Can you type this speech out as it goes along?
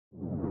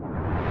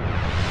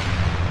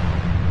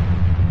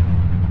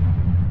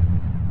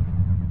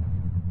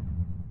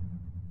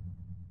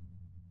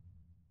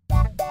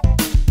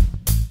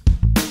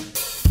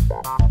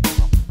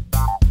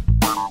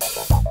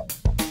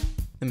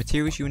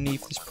materials you will need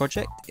for this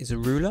project is a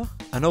ruler,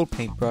 an old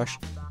paintbrush,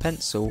 a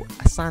pencil,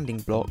 a sanding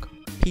block,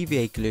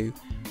 PVA glue,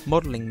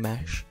 modelling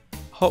mesh,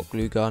 a hot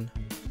glue gun,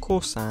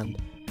 coarse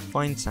sand,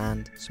 fine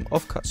sand, some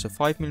offcuts of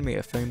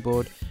 5mm foam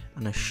board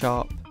and a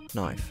sharp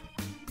knife.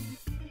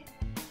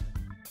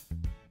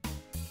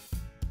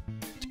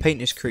 To paint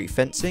this creek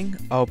fencing,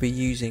 I'll be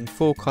using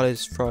 4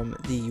 colours from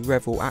the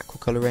Revel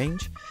Aquacolour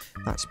range.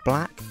 That's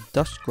black,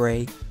 dust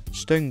grey,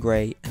 stone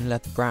grey and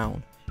leather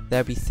brown.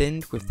 They'll be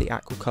thinned with the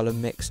Aquacolour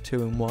mix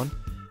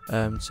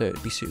 2-in-1, so it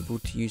will be suitable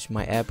to use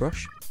my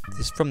airbrush.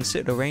 This from the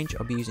Citadel range,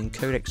 I'll be using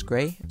Codex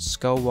Grey,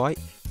 Skull White,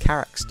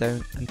 Karak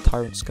Stone and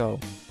Tyrant Skull.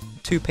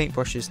 The 2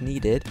 paintbrushes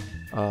needed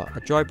are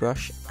a dry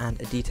brush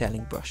and a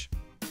detailing brush.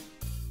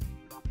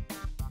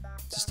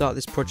 To start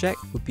this project,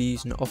 we'll be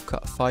using an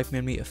offcut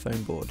 5mm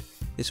foam board.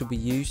 This will be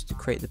used to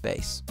create the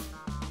base.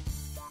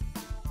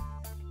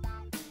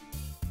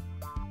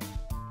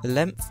 The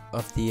length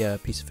of the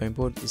piece of foam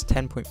board is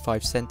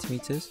 10.5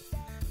 centimeters.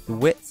 The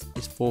width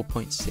is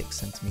 4.6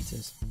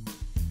 centimeters.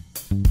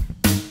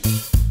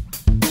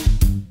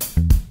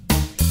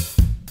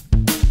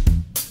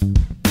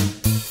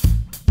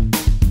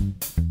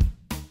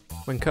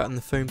 When cutting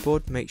the foam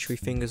board, make sure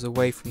your fingers are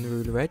away from the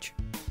ruler edge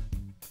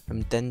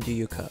and then do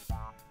your cut.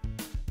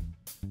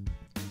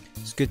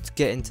 It's good to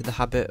get into the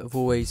habit of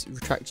always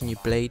retracting your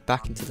blade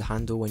back into the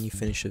handle when you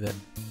finish with it.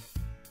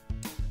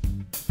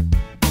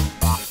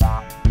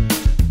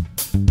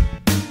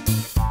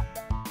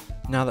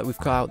 Now that we've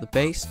cut out the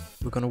base,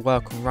 we're going to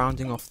work on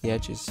rounding off the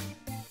edges.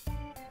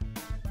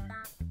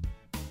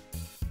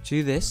 To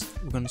do this,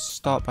 we're going to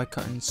start by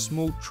cutting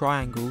small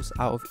triangles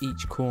out of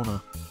each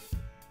corner.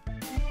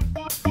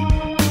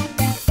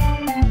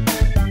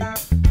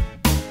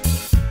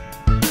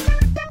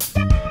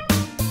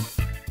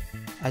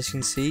 As you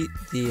can see,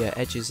 the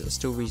edges are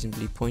still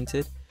reasonably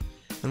pointed,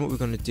 and what we're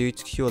going to do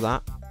to cure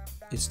that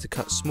is to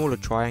cut smaller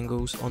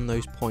triangles on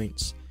those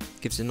points. It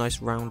gives a nice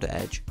rounder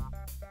edge.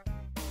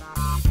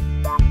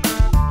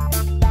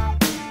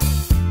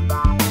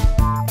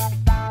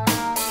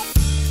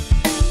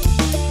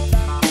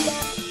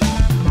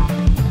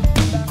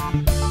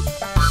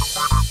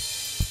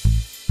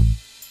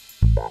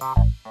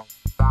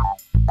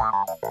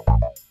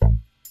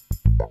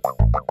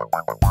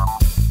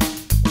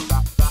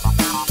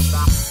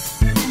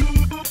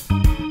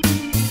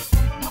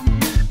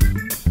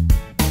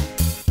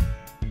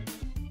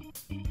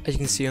 As you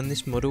can see on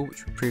this model,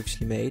 which we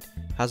previously made,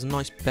 has a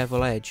nice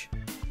bevel edge.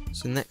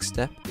 So the next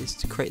step is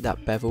to create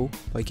that bevel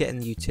by getting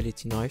the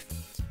utility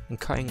knife and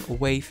cutting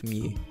away from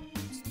you.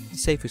 The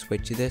safest way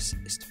to do this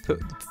is to put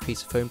the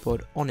piece of foam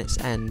board on its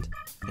end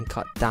and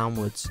cut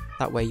downwards.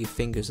 That way your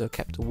fingers are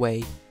kept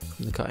away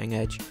from the cutting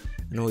edge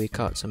and all your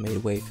cuts are made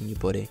away from your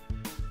body.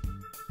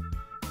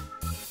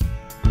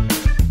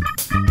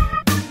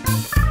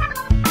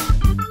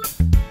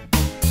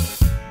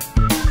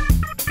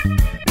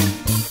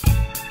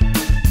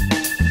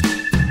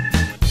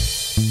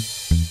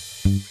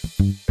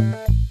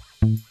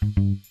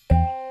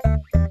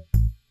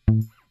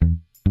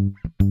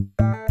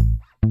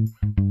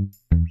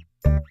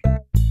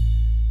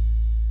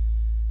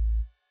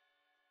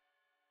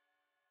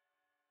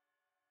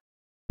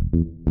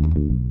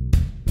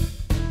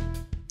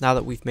 Now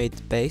that we've made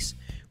the base,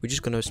 we're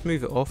just going to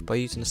smooth it off by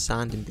using a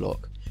sanding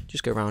block.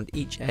 Just go around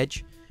each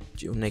edge,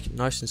 it will make it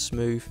nice and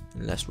smooth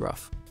and less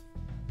rough.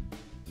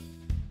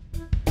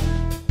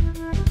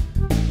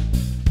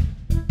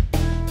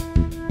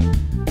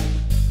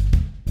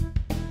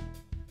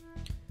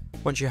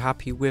 Once you're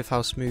happy with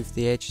how smooth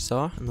the edges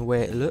are and the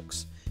way it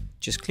looks,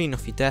 just clean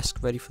off your desk,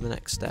 ready for the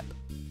next step.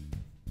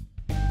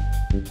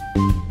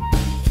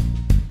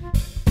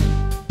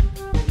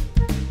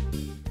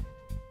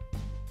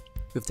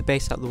 With the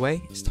base out of the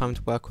way, it's time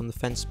to work on the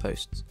fence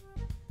posts.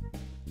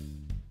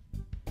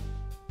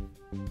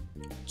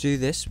 To do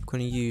this, we're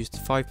going to use the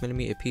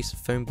 5mm piece of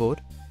foam board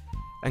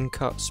and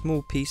cut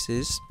small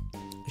pieces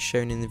as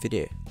shown in the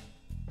video.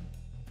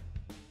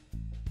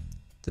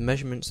 The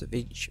measurements of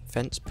each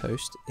fence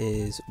post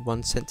is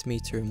 1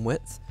 cm in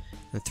width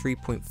and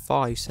 3.5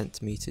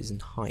 cm in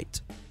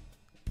height.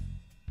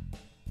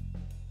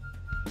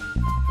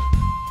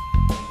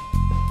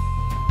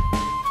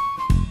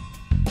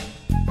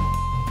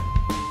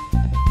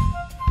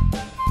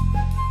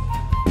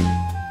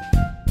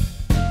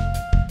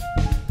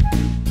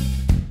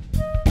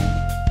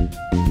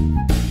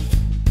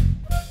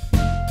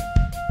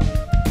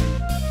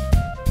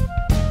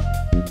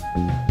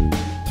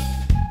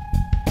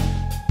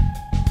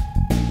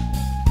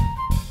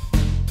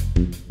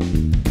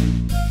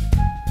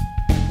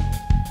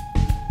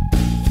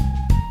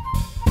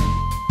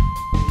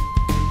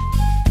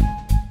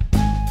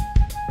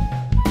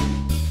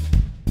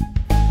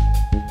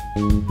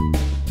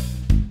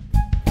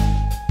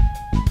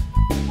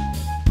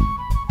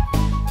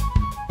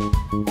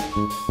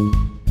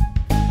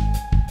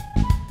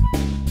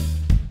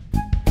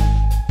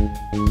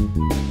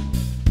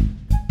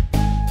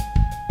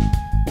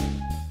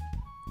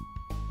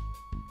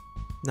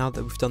 Now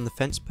that we've done the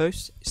fence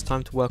posts, it's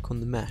time to work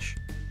on the mesh.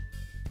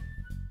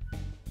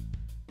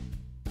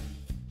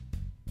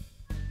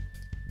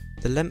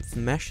 The length of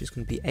the mesh is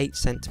going to be 8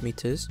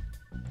 centimeters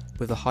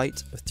with a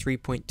height of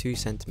 3.2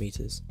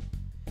 centimeters.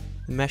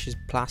 The mesh is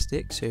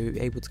plastic, so you're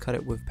able to cut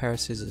it with a pair of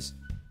scissors.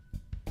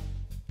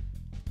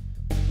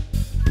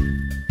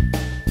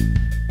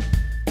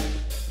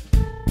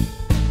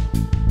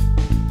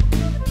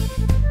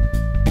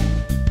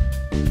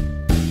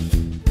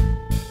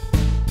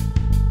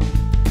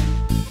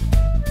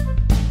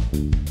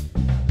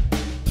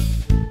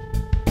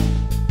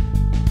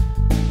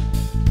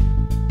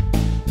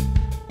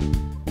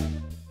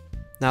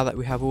 Now that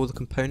we have all the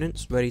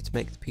components ready to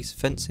make the piece of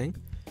fencing,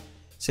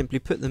 simply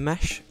put the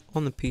mesh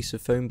on the piece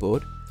of foam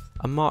board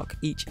and mark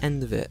each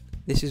end of it.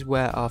 This is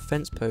where our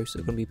fence posts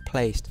are going to be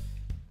placed.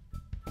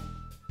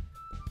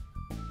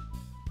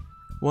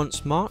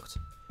 Once marked,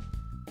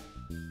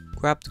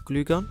 grab the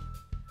glue gun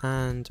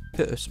and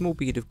put a small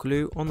bead of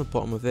glue on the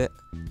bottom of it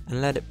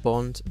and let it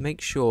bond. Make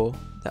sure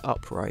they're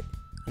upright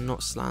and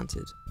not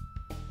slanted.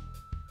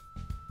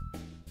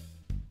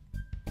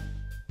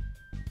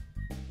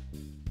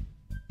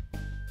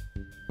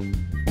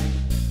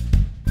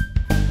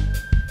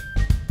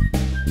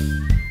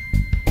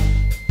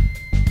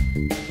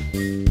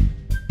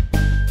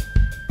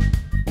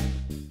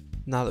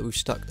 Now that we've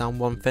stuck down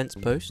one fence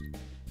post,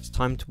 it's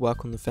time to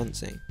work on the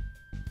fencing.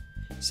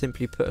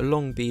 Simply put a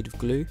long bead of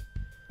glue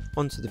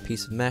onto the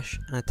piece of mesh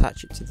and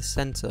attach it to the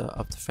centre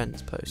of the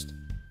fence post.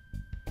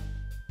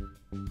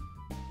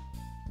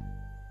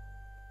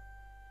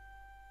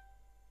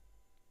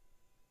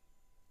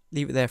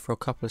 Leave it there for a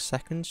couple of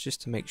seconds just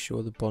to make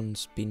sure the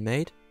bond's been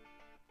made.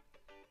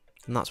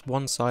 And that's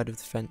one side of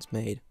the fence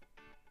made.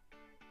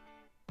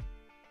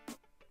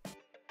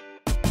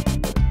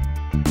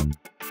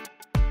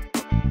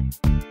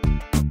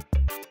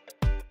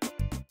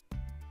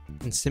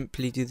 And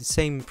simply do the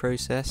same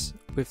process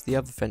with the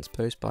other fence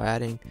post by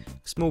adding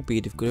a small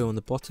bead of glue on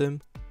the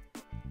bottom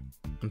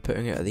and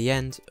putting it at the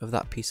end of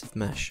that piece of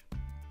mesh.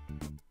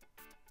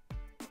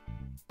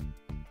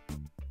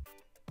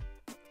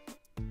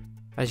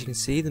 As you can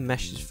see, the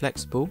mesh is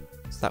flexible,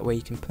 so that way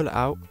you can pull it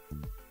out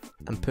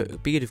and put a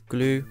bead of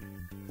glue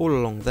all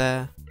along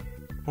there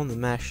on the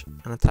mesh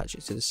and attach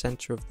it to the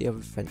centre of the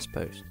other fence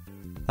post.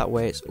 That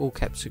way it's all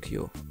kept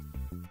secure.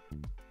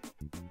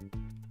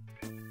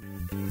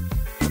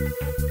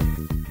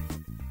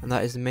 And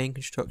that is the main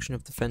construction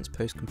of the fence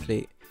post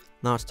complete.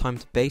 Now it's time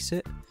to base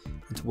it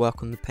and to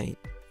work on the paint.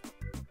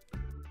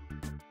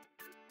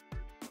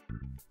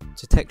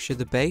 To texture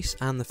the base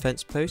and the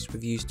fence post,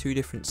 we've used two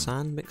different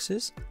sand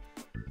mixes.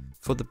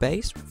 For the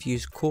base, we've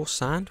used coarse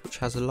sand, which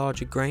has a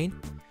larger grain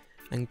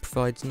and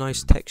provides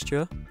nice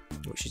texture,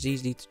 which is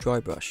easy to dry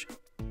brush.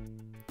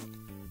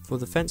 For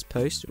the fence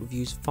post, we've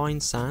used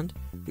fine sand,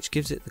 which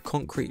gives it the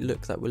concrete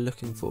look that we're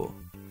looking for.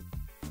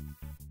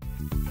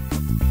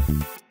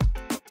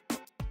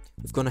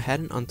 We've gone ahead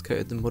and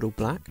undercoated the model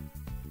black.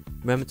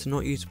 Remember to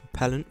not use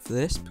propellant for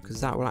this,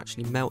 because that will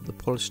actually melt the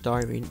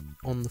polystyrene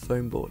on the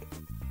foam board.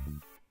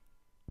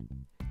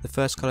 The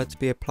first colour to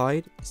be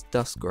applied is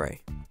dust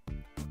grey.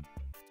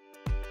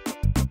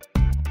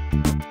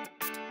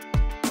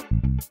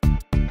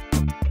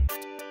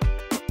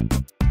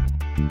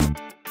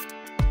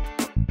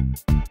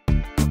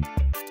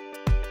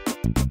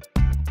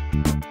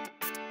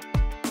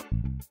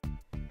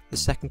 The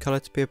second colour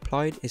to be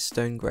applied is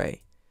stone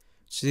grey.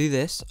 To do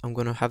this, I'm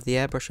going to have the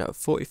airbrush at a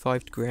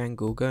 45-degree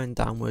angle going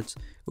downwards,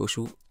 which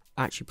will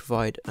actually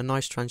provide a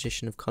nice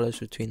transition of colours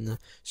between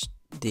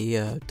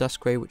the dust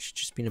grey, which has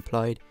just been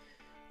applied,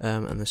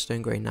 and the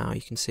stone grey now.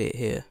 You can see it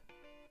here.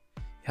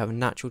 You have a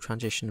natural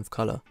transition of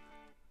colour.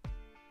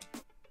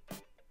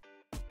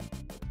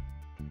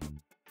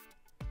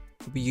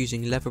 We'll be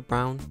using leather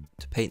brown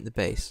to paint the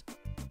base.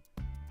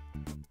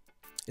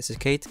 It's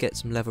okay to get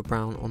some leather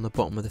brown on the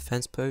bottom of the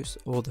fence post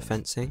or the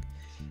fencing.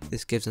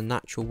 This gives a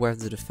natural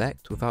weathered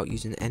effect without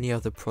using any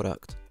other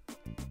product.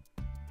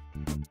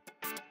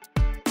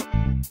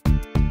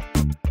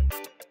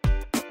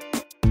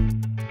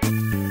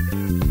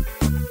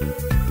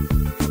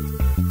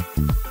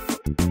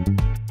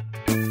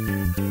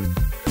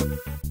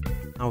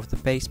 Now with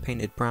the base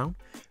painted brown,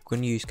 we're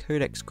going to use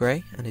Codex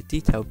Grey and a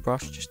detailed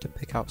brush just to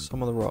pick out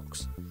some of the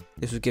rocks.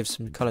 This will give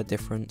some colour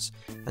difference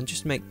and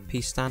just make the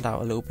piece stand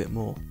out a little bit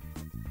more.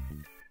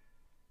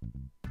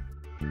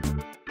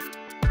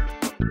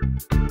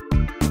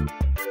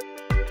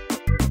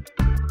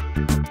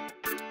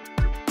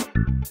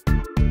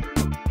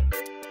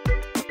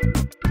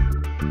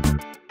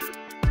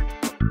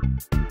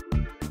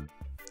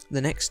 The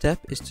next step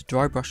is to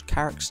dry brush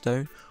Carrick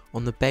stone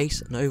on the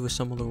base and over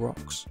some of the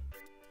rocks.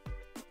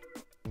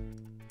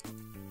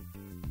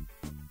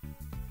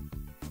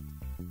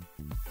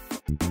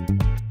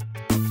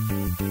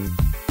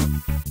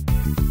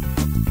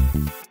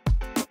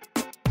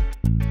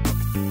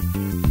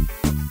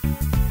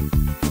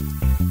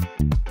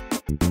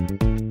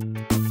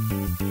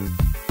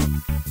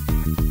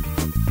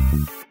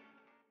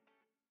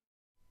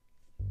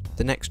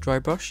 The next dry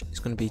brush is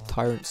going to be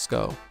Tyrant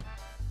Skull.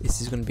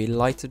 This is going to be a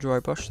lighter dry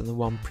brush than the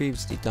one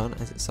previously done,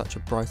 as it's such a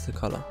brighter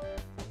colour.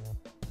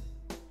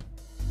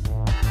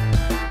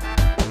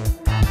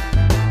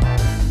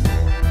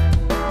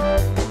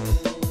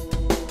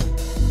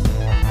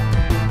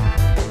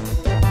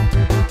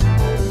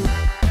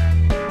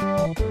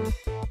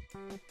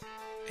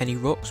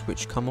 rocks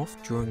which come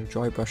off during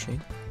dry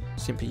brushing,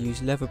 simply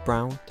use leather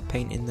brown to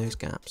paint in those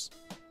gaps.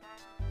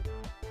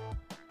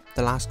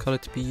 The last colour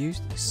to be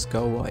used is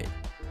skull white.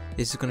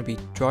 This is going to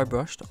be dry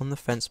brushed on the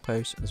fence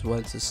post as well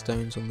as the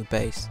stones on the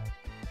base.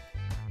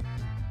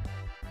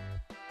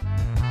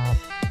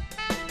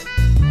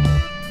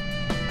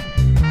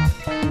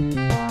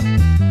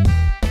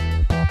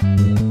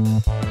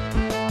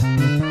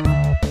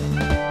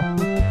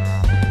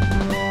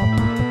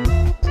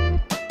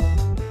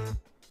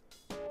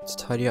 To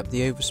tidy up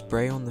the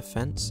overspray on the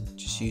fence,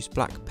 just use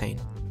black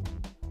paint.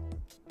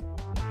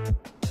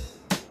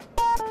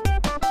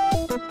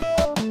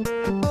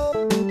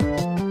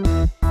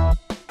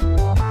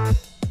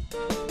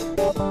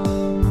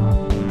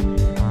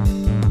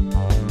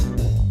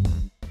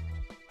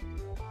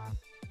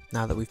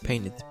 Now that we've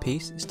painted the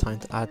piece, it's time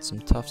to add some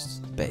tufts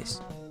to the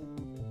base.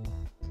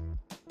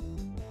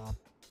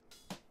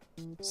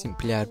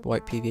 Simply add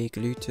white PVA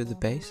glue to the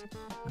base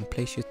and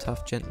place your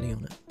tuft gently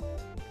on it.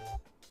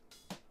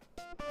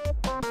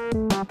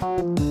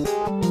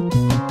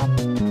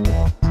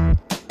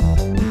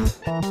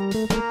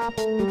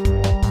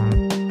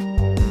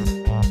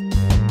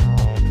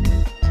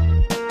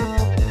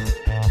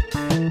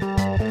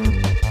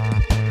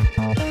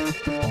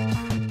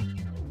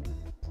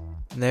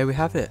 And there we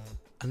have it,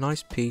 a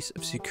nice piece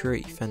of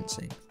security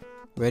fencing,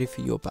 ready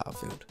for your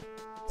battlefield.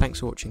 Thanks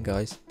for watching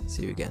guys,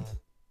 see you again.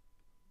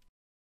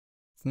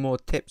 For more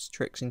tips,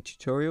 tricks and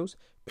tutorials,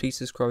 please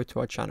subscribe to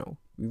our channel,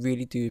 we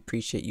really do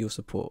appreciate your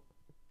support.